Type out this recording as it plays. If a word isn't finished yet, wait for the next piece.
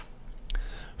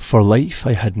For life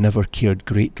I had never cared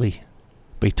greatly,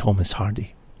 by Thomas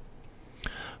Hardy.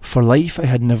 For life I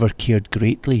had never cared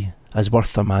greatly, as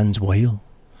worth a man's while.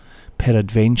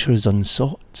 Peradventures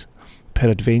unsought,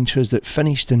 peradventures that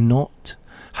finished in naught,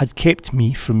 had kept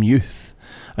me from youth,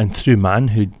 and through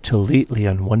manhood till lately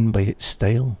unwon by its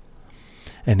style.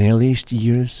 In earliest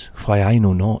years, why I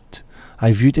know not,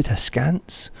 I viewed it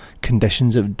askance,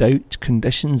 conditions of doubt,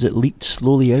 conditions that leaked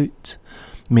slowly out,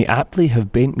 may aptly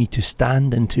have bent me to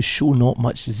stand and to show not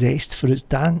much zest for its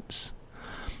dance.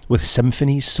 With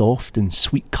symphonies soft and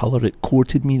sweet colour it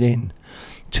courted me then,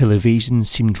 till evasions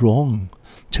seemed wrong,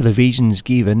 till evasions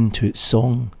gave in to its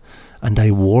song, and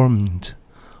I warmed,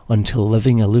 until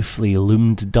living aloofly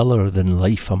loomed duller than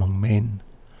life among men.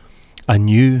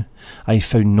 Anew I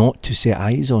found naught to set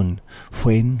eyes on,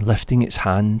 when, lifting its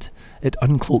hand, it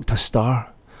uncloaked a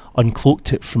star,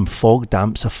 uncloaked it from fog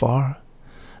damps afar,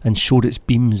 and showed its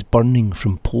beams burning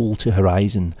from pole to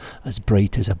horizon as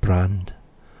bright as a brand.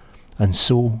 And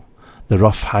so, the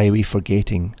rough highway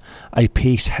forgetting, I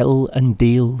pace hill and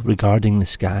dale regarding the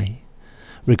sky,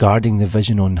 regarding the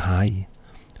vision on high,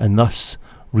 and thus,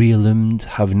 re-illumined,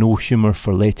 have no humour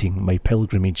for letting my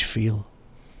pilgrimage fail.